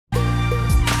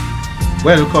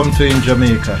Welcome to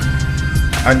InJamaica,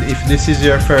 and if this is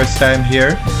your first time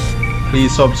here,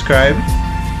 please subscribe,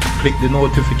 click the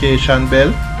notification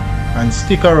bell and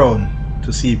stick around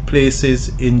to see places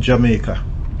in Jamaica.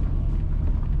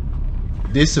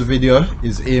 This video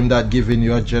is aimed at giving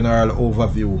you a general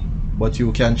overview, but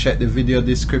you can check the video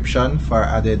description for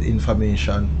added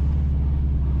information.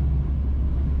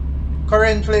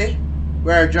 Currently,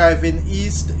 we are driving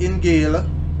east in Gayle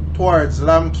towards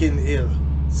Lambkin Hill,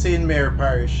 St. Mary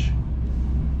Parish.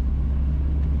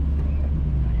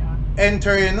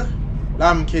 Entering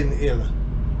Lambkin Hill.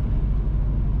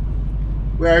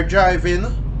 We are driving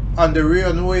on the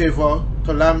Rio Nuevo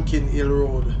to Lambkin Hill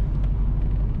Road.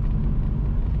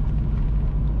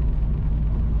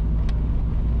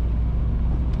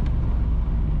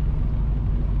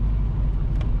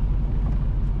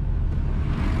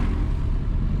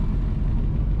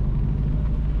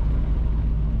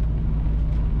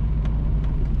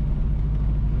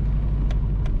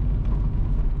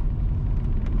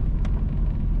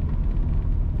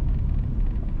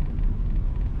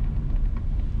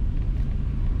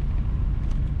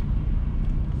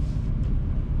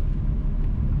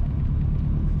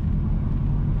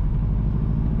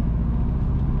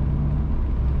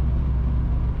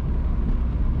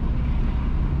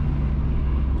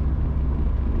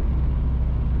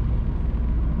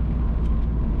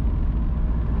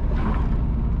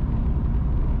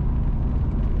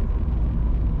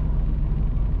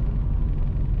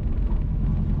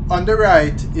 On the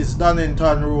right is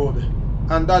Donnington Road,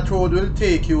 and that road will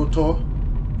take you to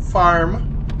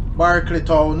Farm, Barclay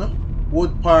Town,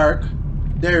 Wood Park,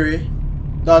 Derry,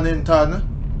 Donnington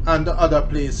and other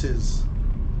places.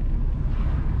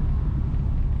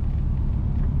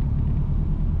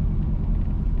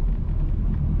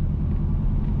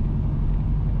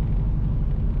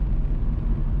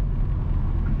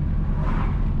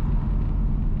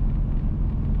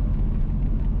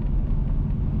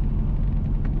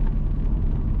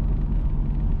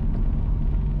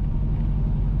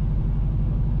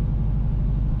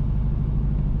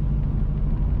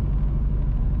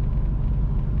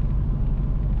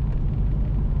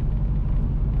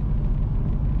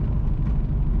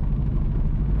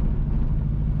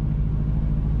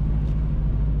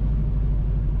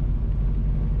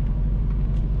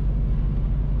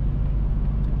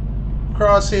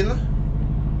 Crossing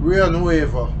Rio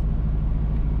Nuevo.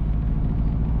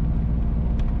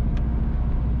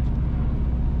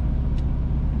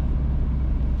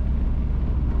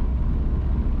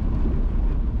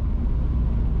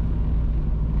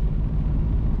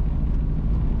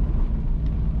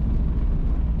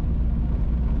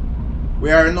 We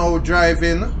are now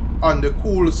driving on the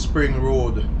Cool Spring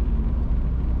Road.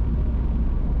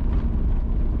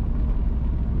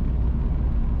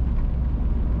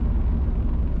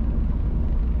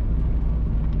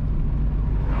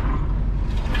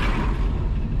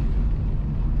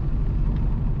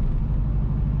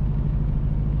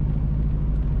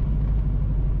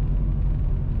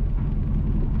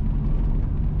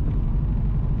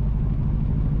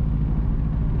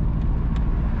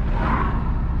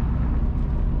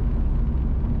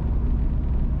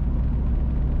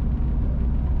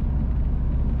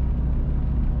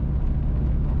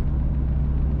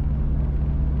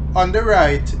 On the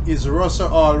right is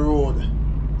Russell Road,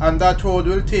 and that road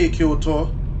will take you to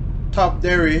Top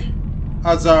Derry,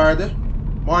 Hazard,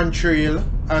 Montreal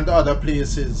and other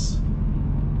places.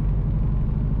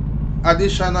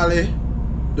 Additionally,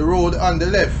 the road on the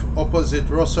left opposite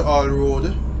Russell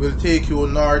Road will take you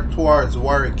north towards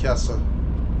Warwick Castle.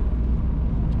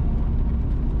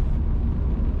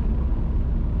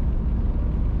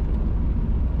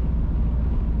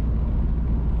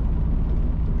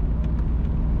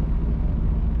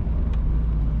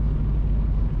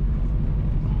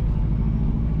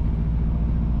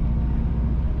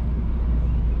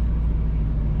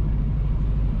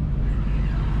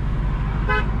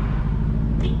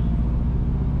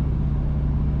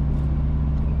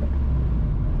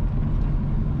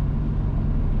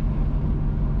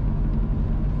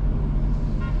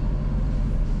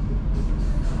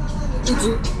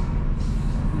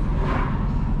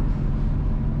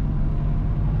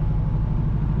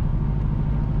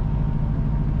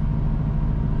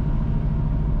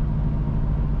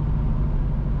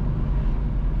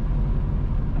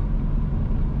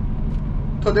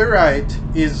 To the right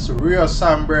is Rio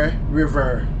Sambre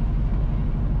River.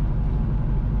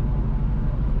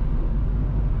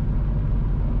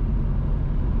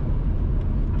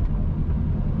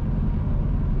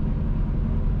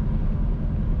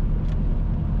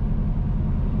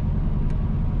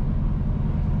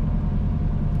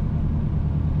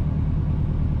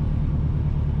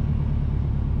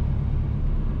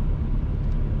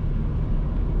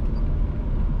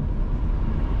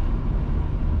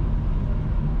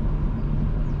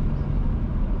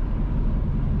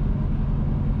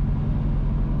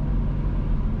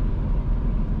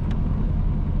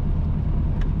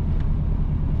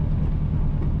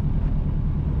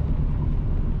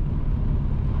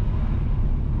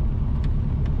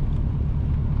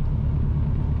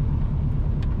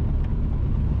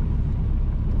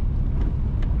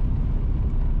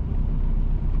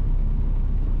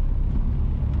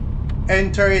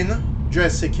 Entering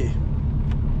Dressikie.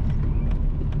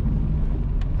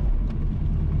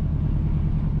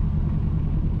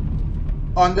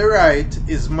 On the right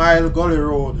is Mile Gully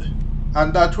Road,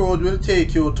 and that road will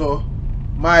take you to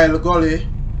Mile Gully,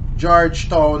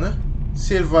 Georgetown,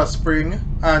 Silver Spring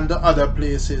and other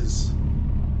places.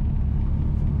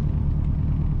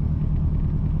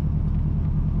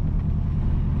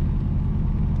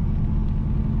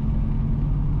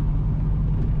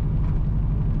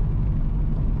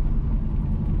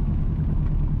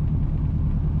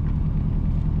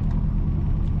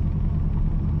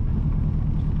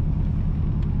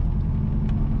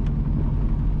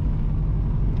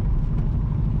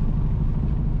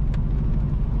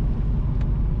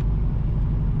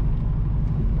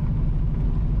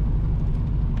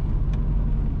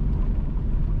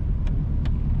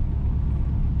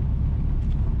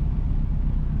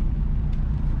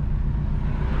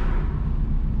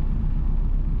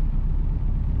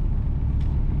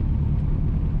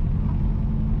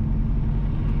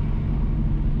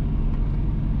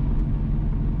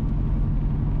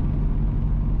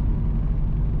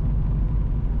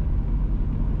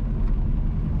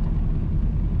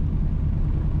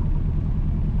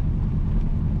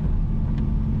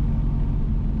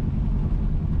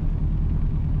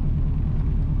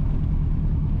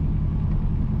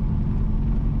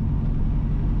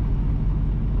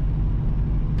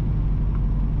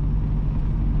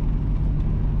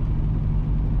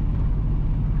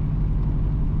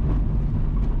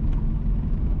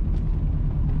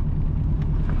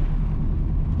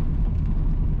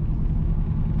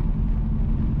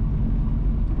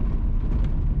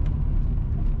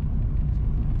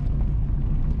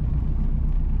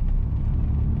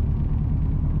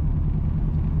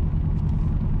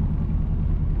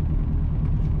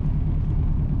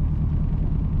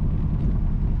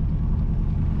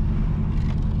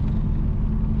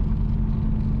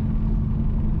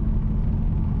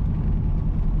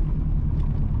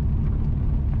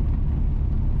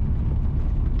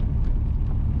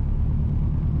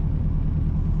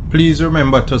 Please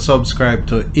remember to subscribe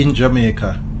to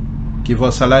InJamaica. Give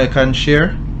us a like and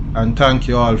share, and thank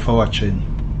you all for watching.